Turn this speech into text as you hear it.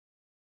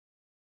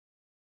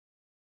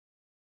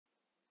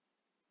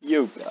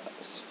Yo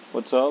guys,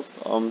 what's up?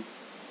 I'm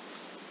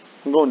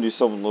going to do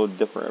something a little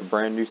different, a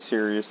brand new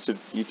series to the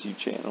YouTube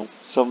channel.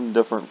 Something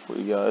different for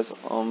you guys.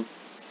 Look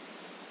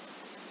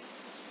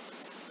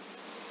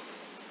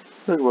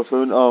at my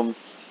phone.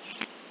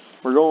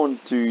 We're going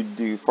to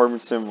do Farming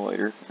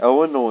Simulator,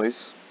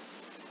 Illinois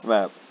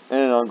map,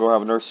 and I'm gonna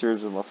have another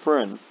series with my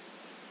friend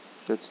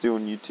that's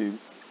doing YouTube.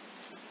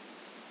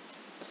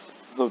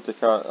 Hope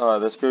that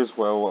this goes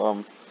well.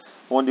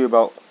 I want to do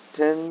about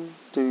 10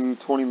 to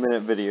 20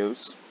 minute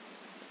videos.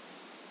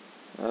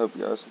 I hope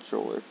you guys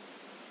enjoy.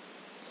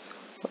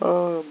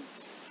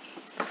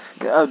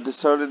 Yeah, I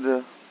decided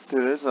to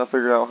do this, and I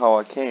figured out how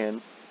I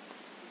can.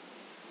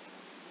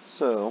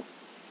 So,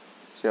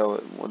 see how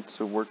it wants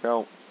to work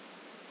out.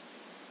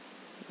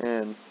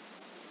 And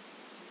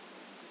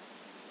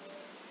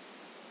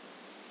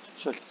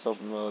check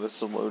something out.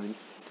 This is loading.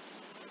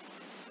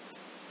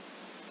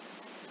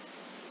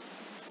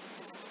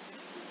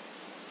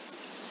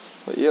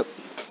 But yep.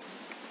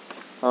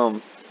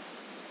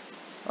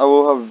 I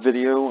will have a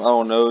video, I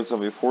don't know, it's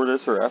gonna be before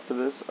this or after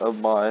this, of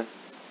my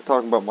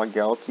talking about my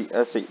Galaxy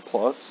S8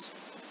 Plus.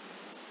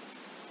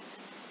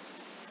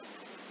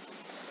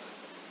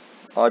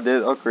 I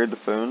did upgrade the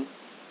phone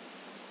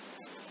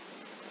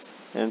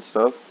and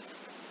stuff.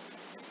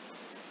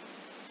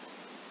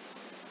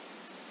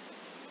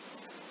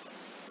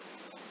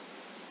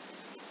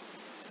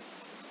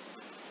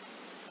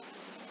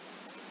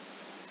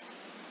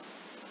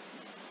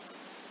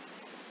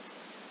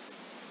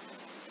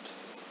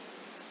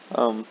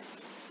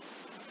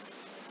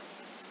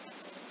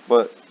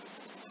 But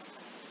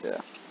yeah,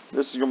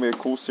 this is gonna be a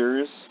cool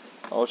series.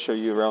 I'll show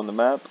you around the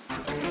map.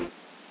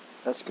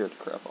 That scared the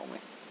crap on me.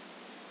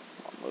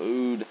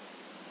 Mood.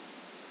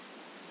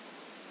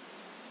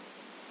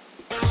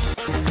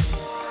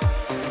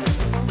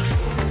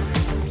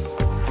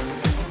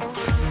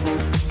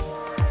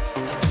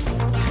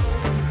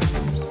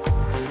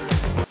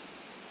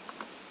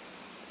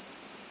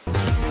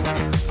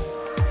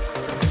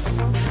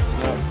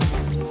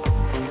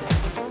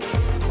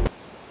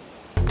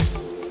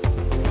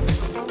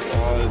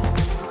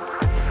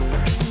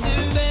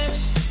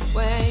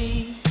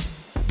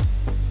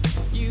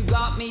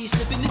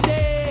 Slipping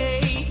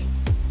today,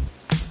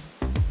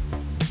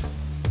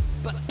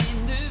 but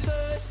in the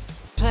first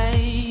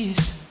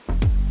place,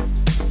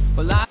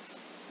 well,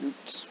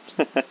 Oops.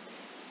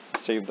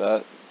 Save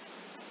that.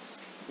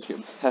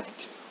 Get back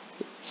to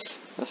it.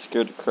 That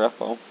scared the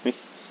crap out of me.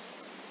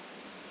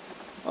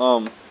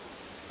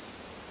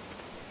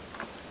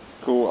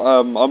 Cool.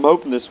 I'm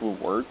hoping this will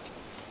work.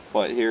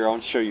 But here, I'll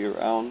show you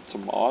around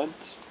some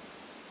mods.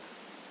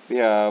 We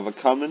have a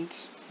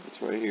Cummins.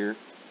 It's right here.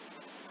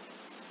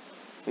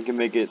 We can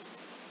make it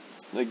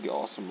like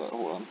awesome, but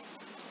hold on.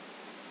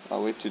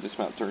 I'll wait till this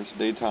map turns to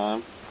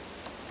daytime.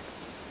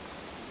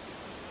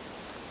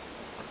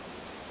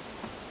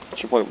 I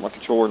should play with my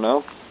controller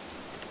now.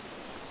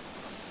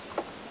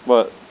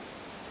 But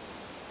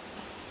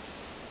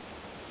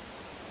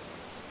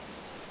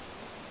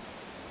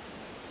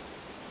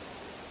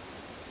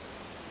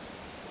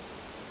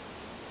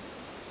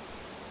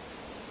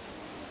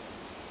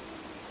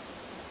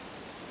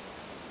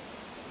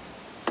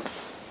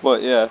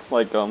yeah,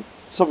 like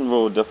something a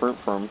little different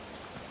from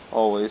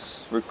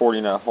always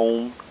recording at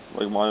home,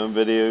 like my own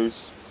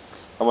videos.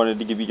 I wanted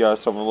to give you guys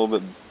something a little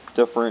bit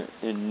different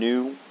and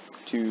new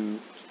to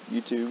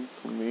YouTube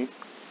for me.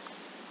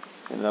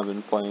 And I've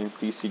been playing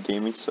PC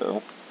gaming,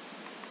 so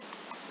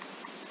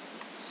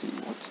let's see,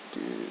 want to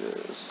do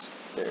this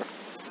there.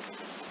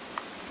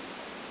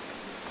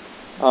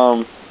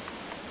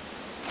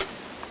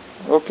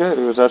 Okay,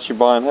 it was actually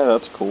buying head.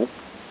 That's cool.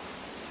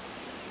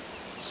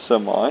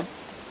 Semi.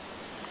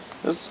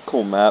 This is a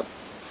cool map.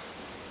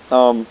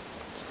 We're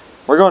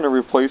going to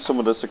replace some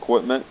of this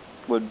equipment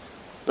with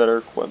better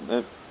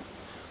equipment.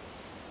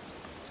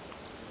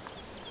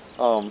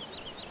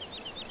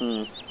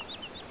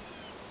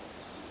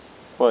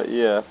 But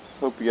yeah,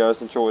 hope you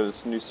guys enjoy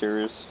this new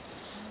series.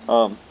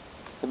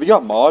 If you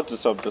got mods and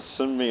stuff, just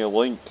send me a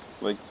link.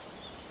 Like,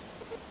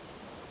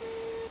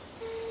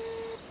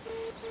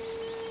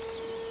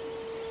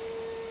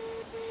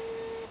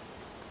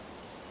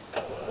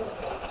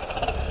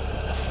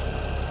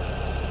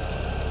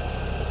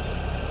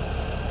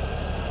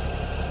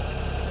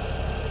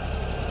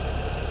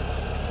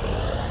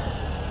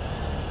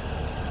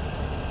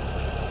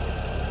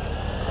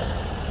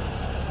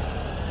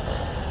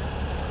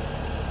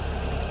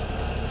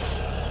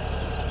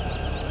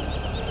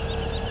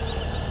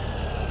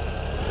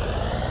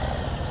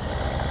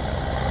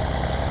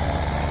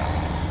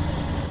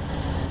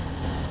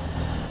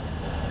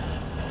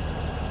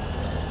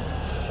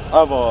 I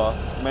have a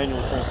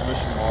manual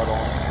transmission mod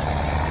on,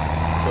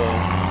 so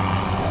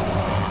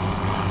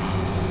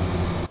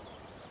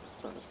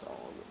turn this down a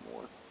little bit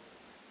more.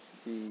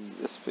 Be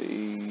this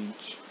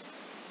page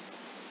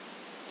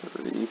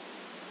 30.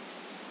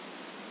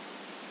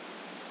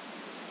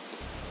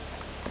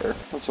 There,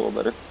 that's a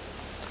little better.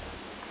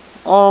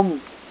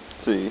 Let's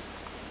see.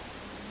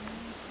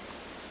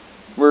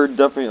 We're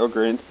definitely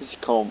upgrading this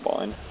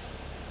combine.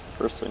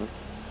 First thing.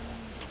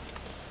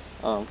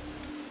 While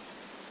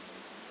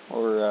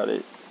we're at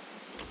it,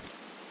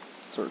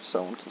 start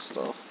selling some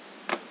stuff.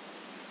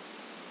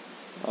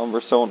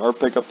 We're selling our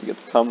pickup to get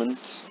the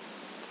Cummins.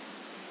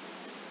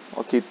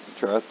 I'll keep the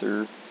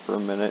tractor for a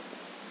minute.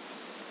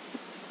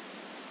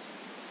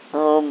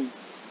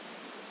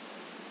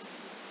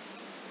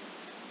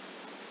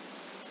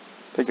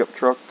 Pickup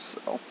truck,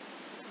 so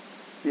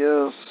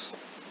yes,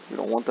 we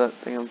don't want that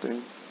damn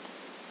thing.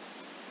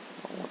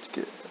 I want to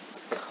get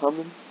the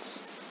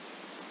Cummins.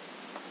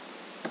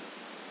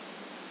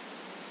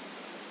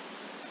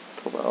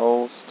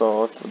 12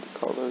 stock with the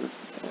color.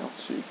 Yeah,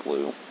 let's do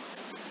blue.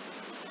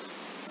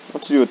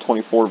 Let's do a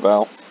 24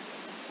 valve.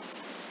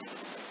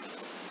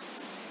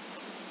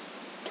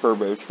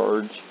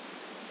 Turbocharge.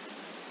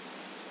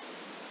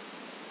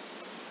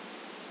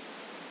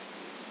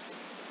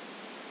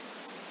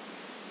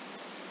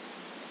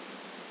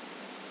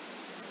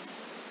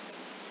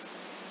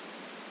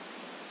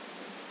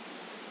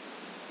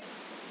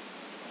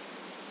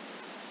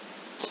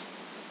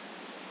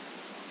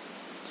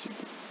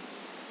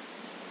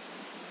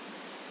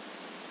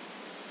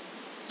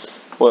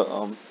 But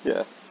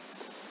yeah.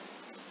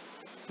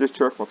 This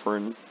truck my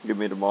friend gave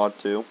me the mod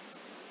too.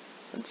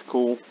 It's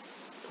cool.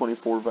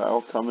 24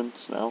 valve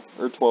Cummins now.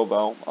 Or 12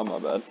 valve, I'm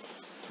not bad.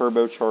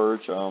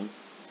 Turbocharge, do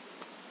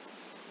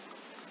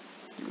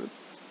a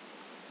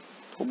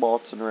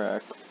toolbox and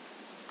rack.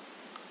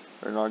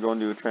 They're not going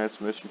to do a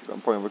transmission because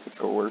I'm playing with a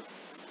controller.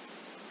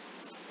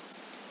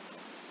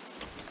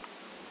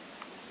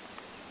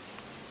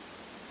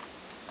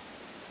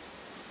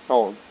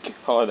 Oh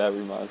god, that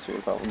reminds me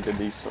of how good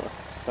these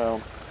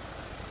sound.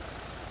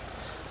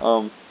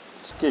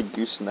 Let's get a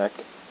gooseneck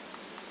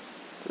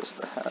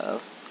just to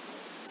have.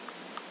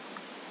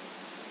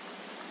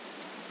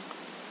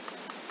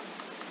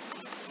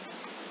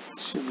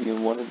 Should be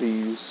in one of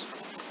these.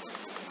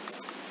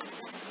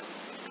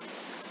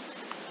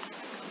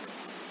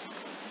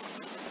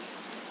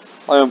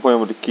 I am playing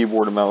with a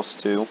keyboard and mouse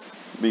too.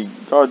 We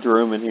got a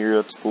drone in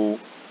here, that's cool.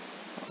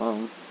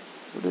 Where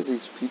did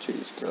these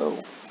PJs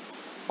go?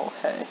 Oh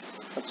hey,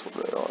 that's what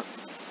they are.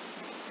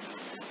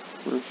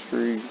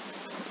 Forestry,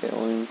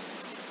 scaling.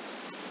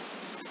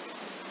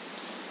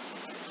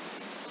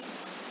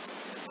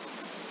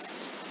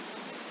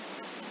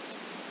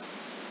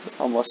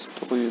 I must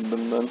have deleted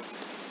them then.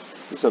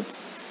 Except,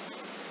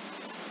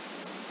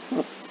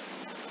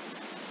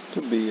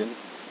 could be in.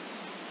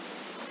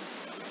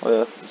 Oh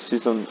yeah,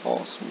 season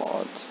awesome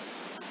mods.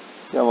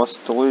 Yeah, I must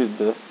have deleted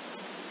the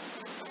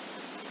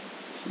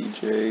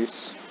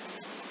PJs.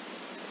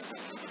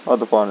 I'll have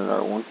to find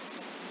another one.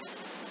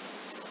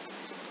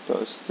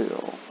 But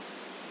still.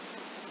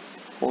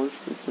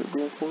 Forestry, could it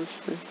be a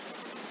forestry?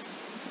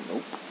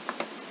 Nope.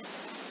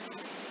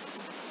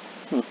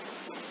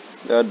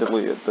 Yeah, I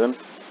deleted it then.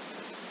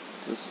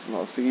 Just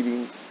not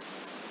feeding.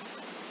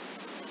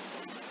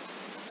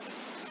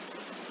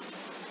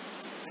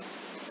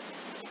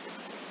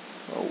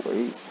 Oh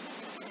wait.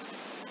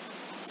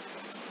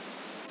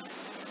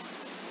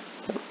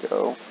 There we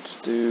go. Let's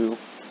do.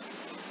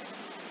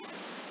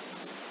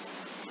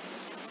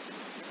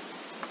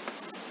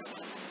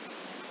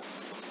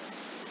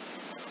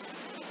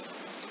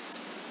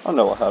 I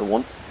know I had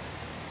one.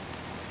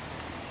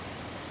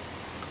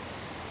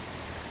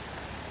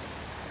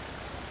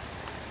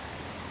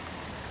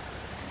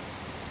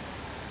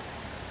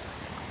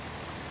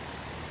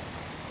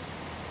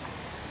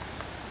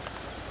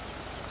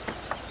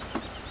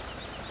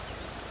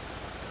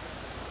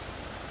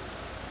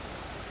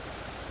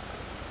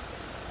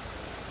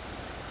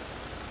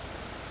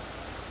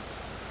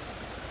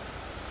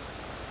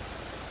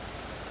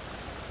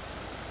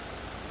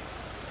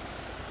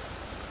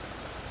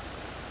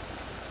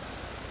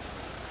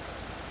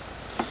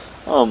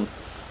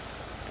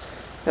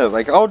 Yeah,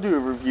 like I'll do a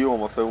review on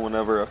my phone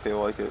whenever I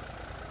feel like it.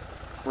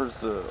 Where's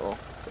the, oh,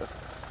 okay.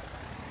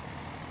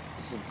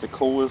 This is the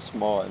coolest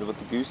mod with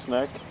the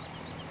gooseneck.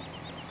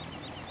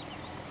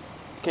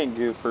 Can't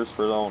go first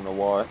for it, I don't know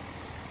why.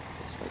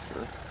 Let's make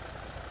sure.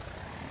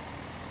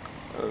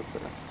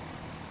 Okay.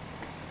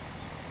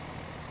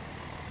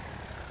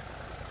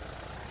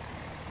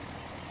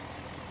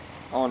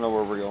 I don't know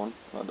where we're going.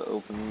 I'm about to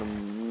open the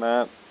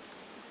map.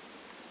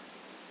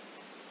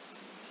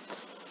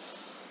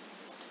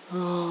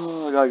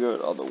 Oh, I gotta go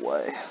the other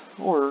way.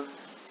 Or,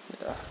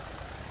 yeah.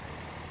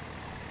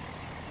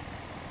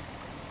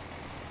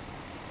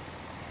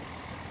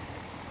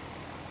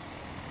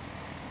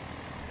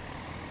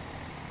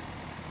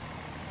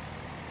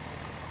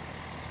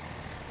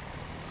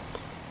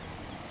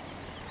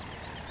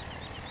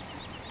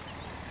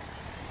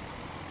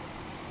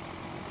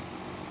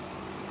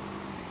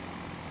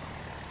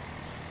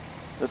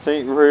 This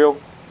ain't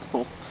real.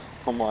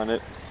 Don't mind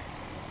it.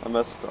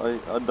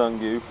 I done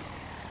goof.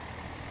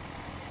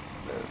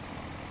 There.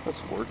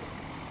 This worked.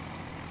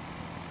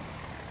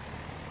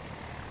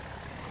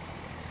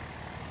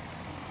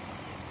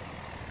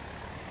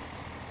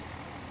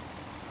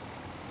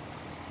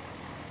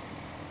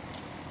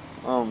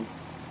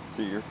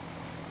 See here.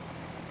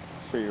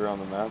 Show you around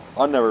the map.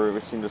 I've never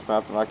ever seen this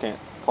map and I can't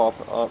pop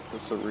it up for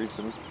some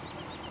reason.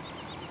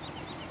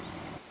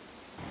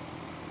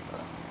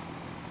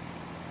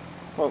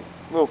 Well,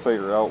 we'll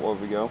figure out where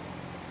we go.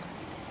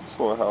 It's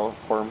a little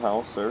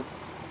farmhouse there.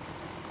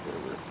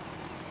 There.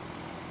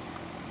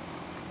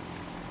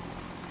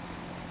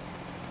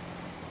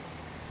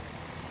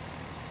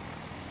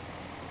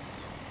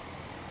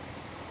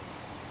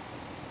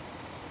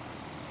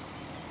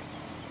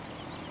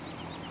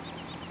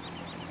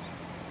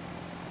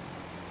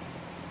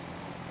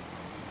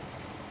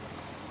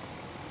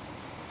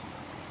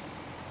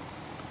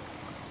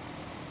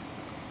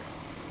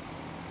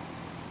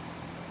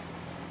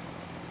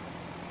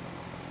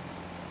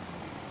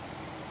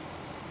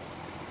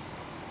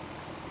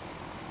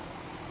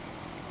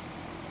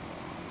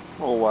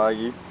 A little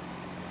laggy.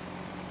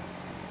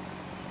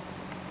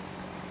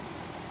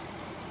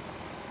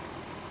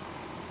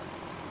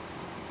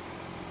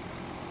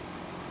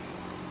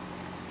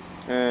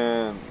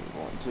 And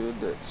going to a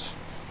ditch.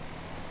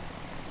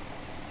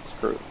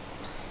 Screw it.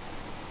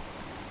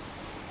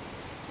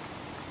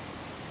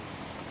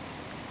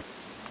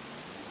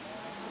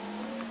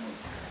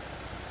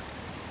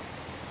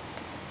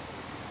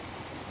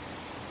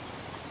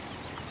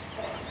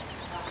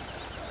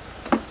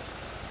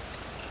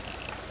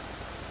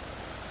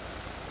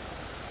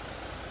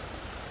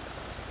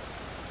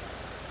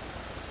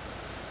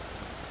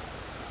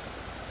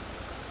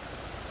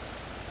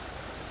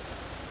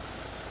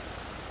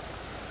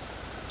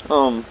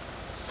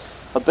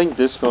 I think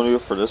this is gonna do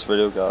it for this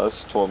video,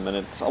 guys. 12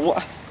 minutes. I'm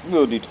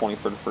gonna do 20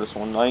 for the first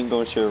one. I ain't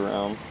gonna show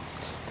around.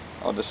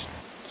 I'll just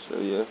show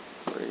you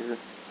right here.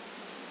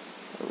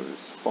 There's the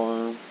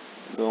farm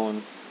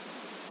going.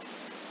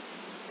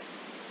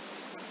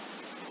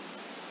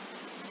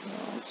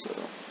 So.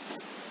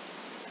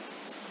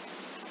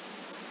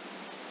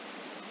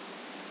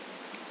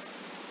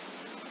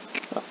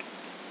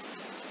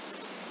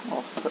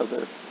 Oh, right there.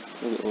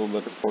 Make it a little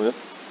better for you.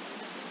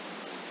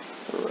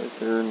 So right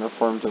there, and the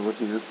farm's over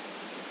here.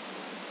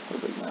 A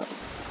big map.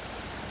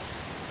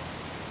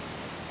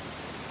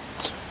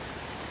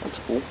 That's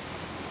cool.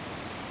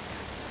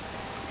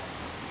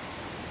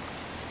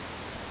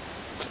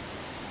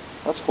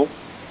 That's cool.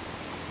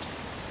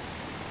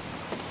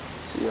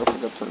 See, I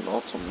think I turned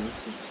off some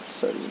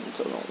settings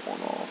I don't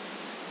want off.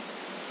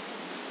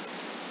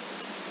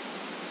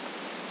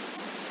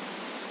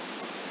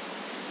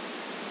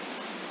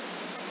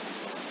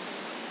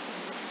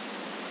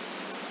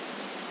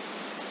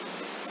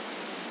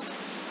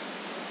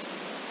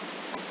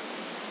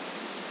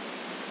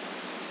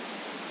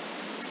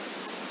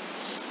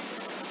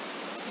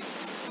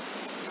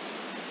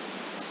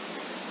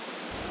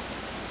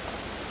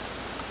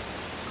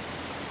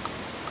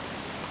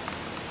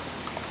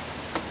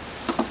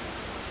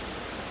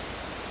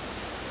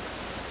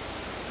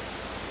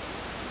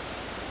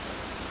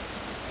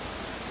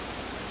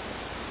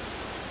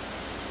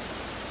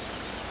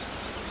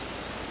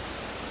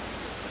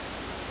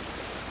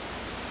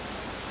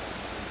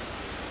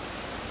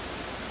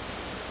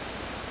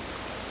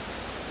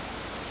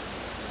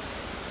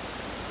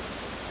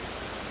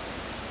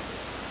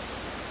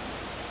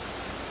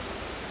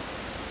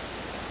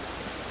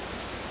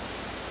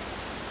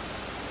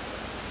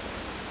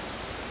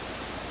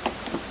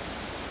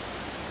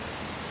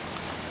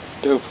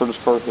 Go for this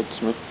car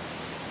hits me.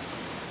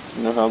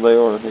 You know how they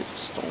are, they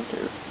just don't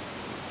care.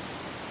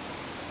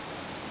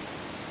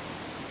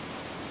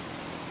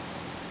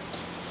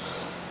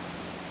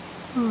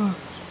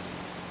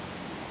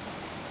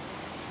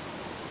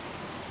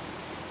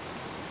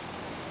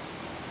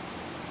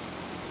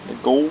 The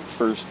gold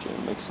first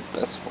gen makes the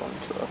best farm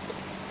truck.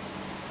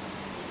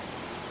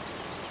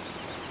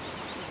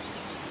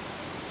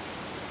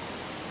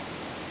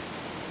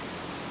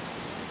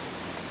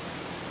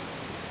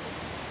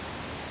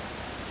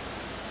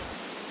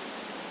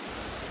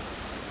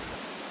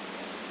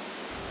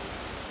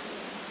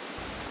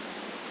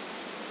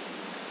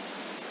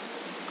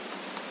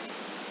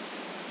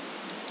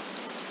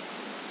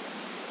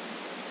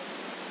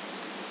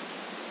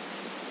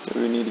 Do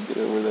we need to get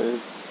over there?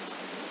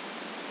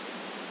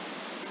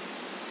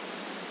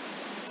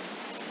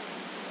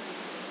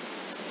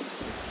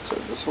 So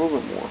just a little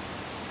bit more.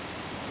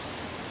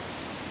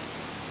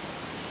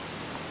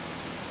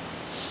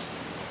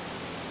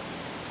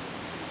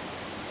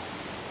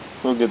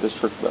 We'll get this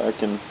trick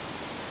back and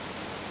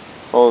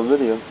call a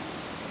video.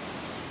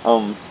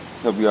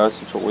 Hope you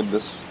guys enjoyed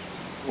this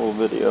little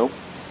video.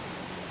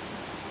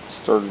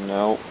 Starting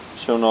out,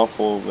 showing off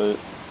a little bit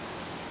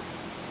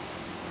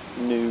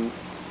new.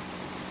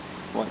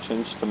 Might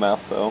change the map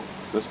though.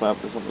 This map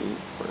is gonna be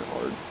very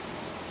hard.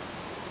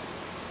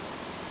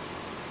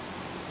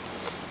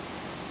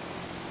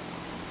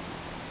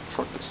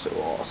 Truck is so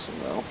awesome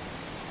though.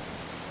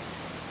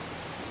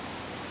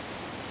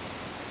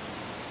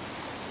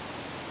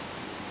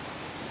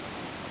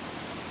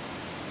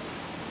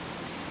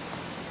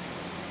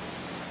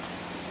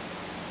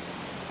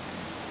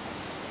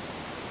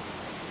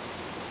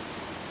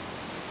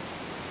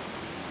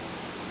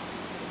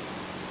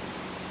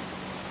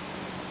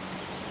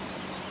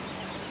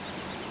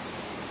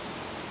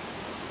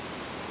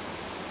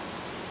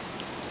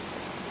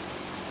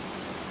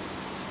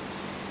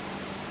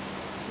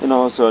 And And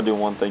also, I do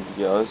want to thank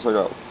you guys. I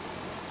got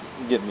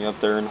get me up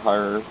there and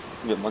higher,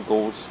 get my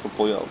goals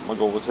complete up. My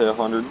goal was hit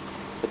 100.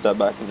 Hit that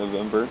back in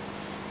November.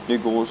 New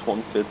goal is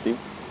 150.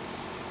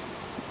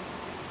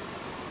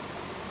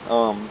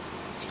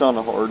 It's kind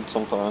of hard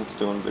sometimes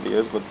doing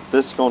videos, but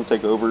this is going to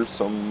take over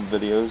some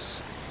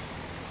videos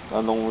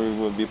I normally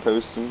would be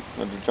posting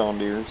at the John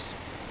Deere's.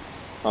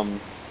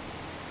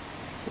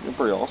 They're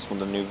pretty awesome,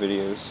 the new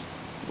videos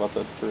about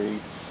that tree.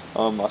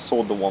 I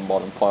sold the one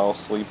bottom plow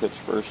sleeve hitch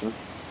version.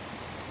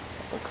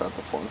 I cut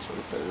the fronts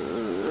right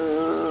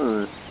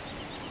there.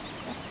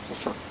 The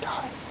shark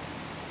died.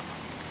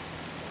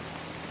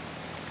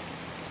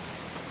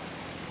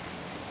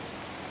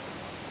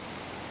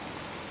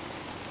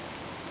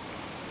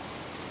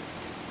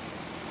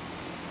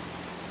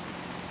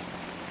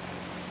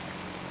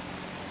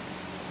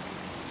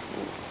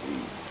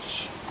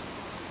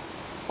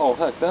 Oh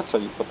heck, that's how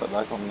you put that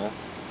back on there.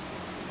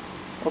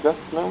 Okay,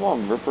 never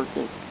mind, we're pretty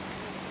good.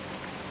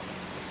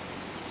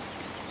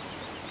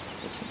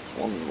 This is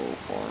one little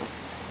farm.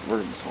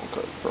 We're just gonna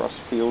cut across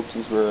the field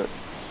since we're at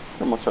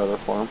pretty much at our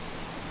farm.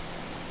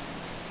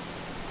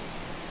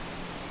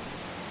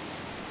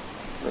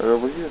 Right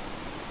over here.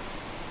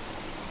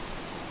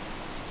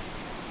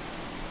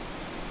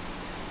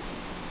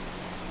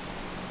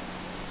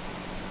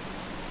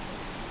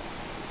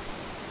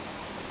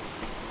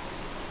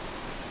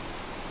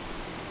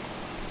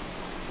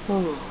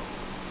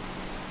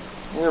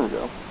 There we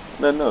go. I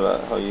didn't know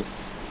that, how you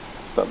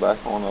put that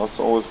back on. I was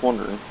always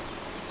wondering.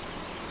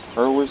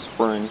 Early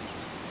spring,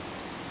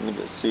 I'm gonna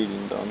get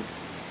seeding done.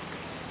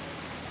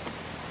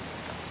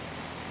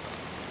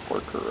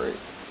 Worker right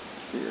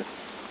here.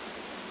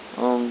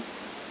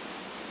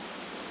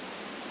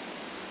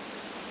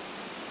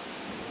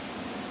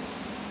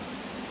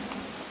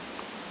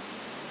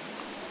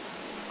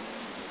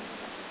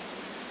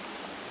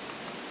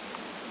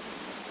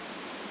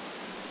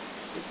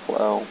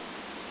 Plow.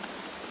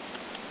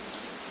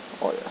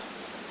 Oh yeah,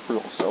 we're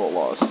gonna sell a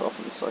lot of stuff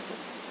in a second.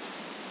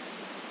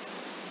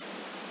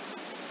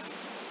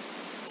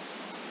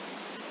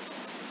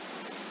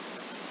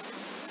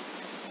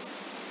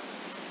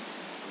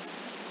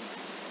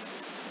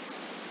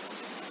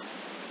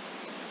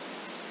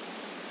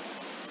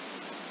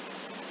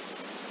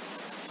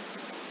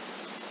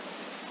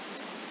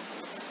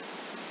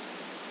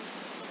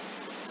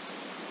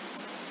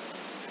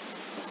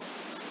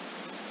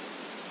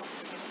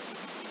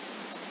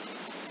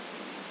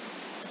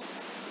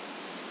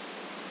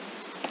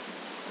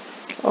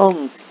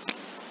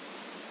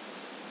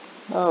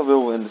 I'll be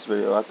able to end this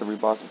video after we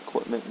buy some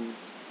equipment and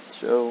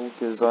show,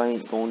 because I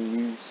ain't gonna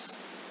use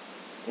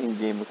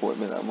in-game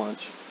equipment that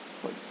much.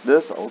 Like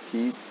this I'll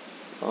keep.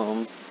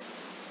 Let's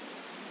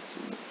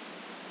see.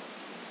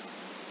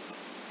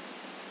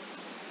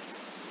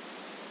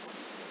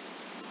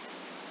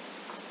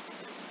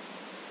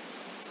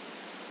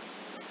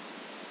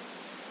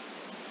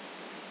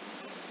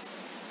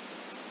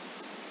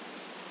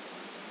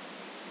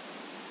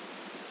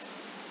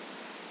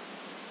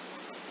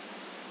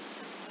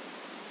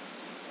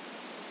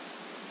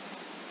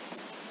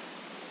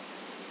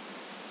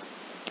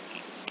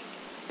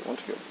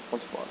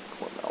 Once I bought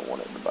equipment I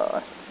wanted to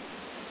buy.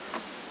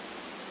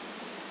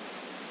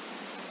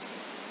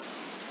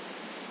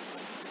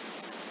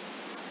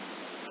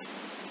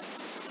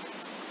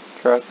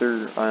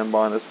 Tractor, I am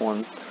buying this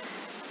one.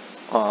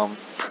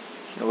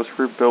 It was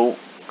rebuilt,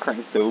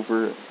 cranked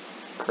over,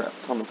 crap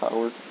ton of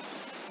power.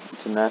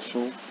 It's a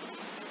national.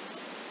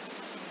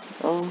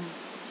 Let's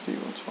see,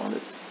 let's find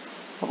it.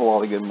 I have a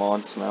lot of good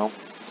mods now,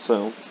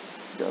 so you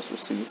guys will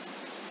see.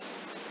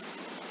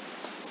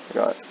 I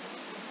got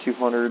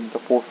 200 to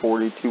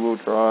 440 two-wheel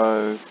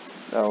drive,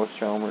 Alice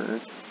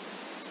Chalmers,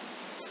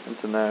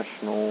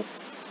 International,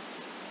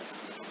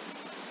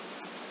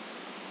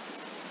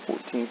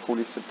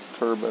 1446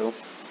 turbo.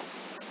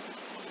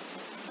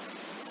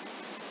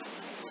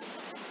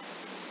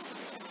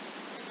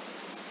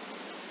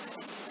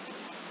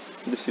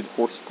 You see the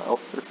horsepower.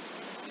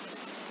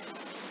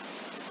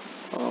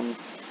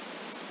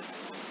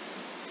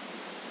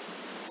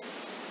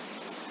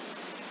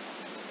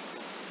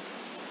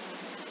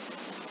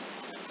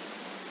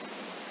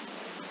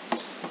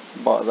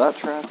 Bought that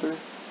tractor.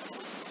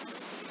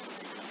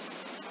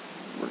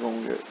 We're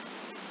gonna get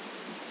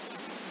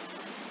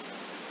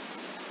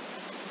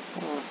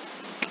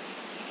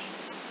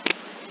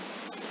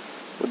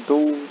the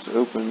doors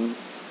open.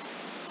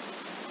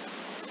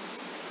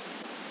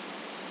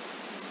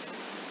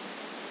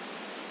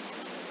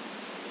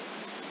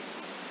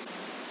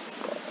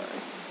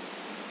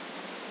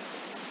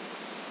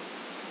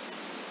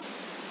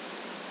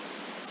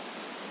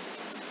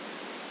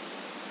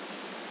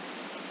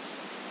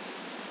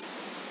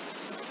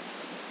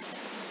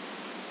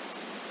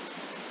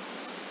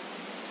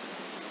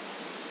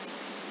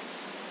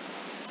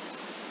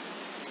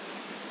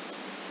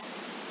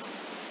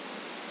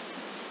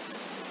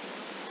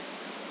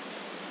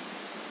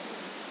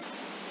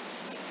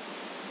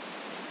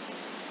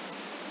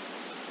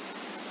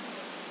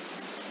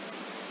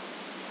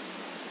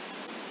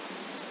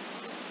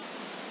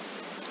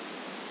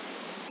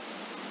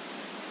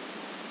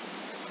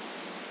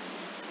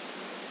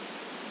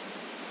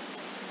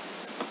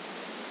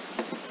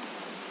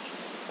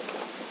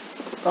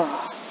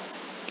 Ah.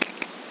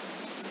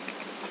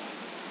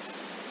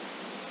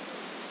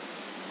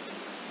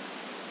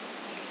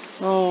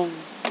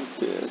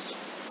 It is.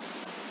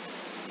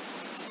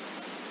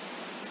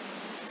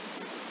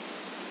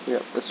 We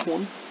got this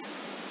one,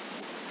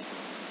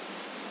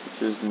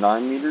 which is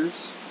 9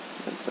 meters.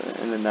 That's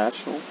an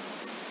international.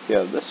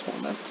 Yeah, this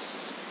one,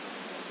 that's.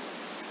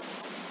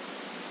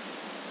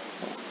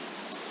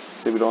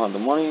 Okay, we don't have the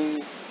money,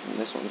 and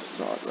this one's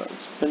not that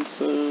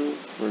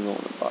expensive. We're going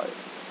to buy it.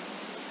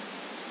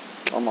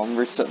 I'm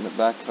resetting the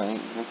back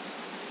bank.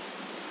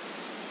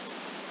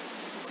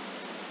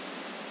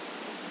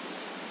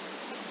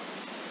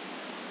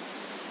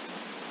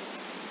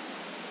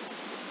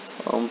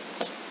 I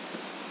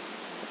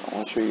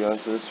want to show you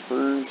guys this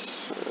first,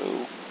 so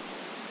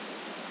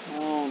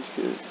let's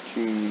get it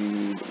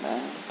to the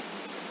map.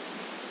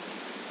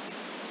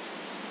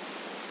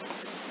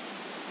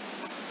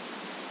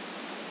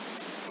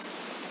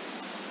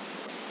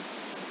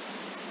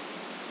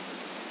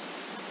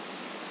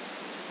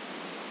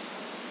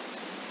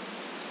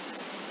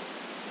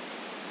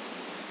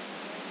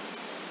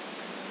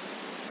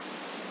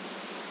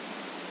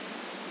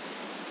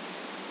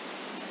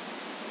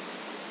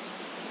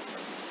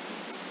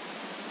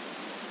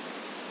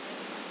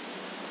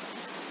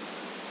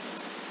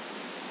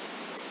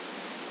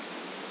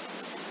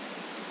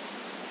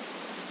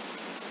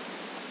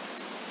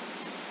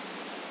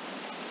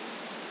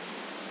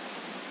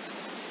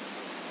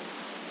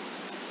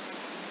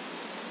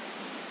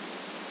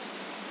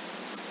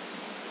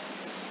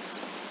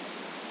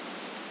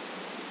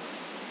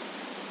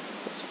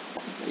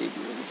 Baby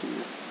right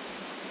here.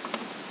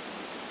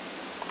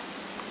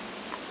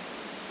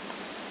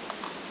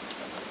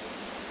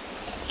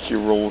 She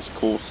rolls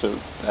cool so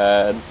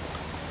bad. It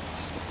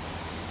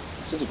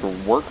doesn't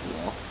even work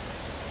now.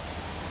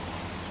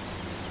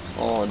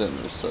 Oh, I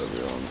didn't reset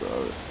it on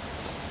drive it.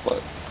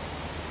 But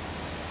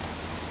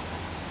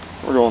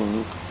we're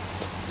going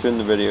to end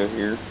the video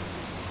here.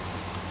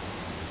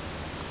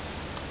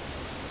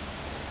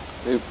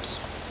 Oops.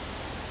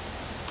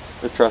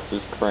 The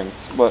tractor's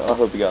cranked, but I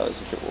hope you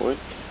guys enjoyed.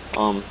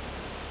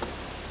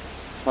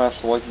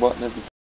 Smash the like button if you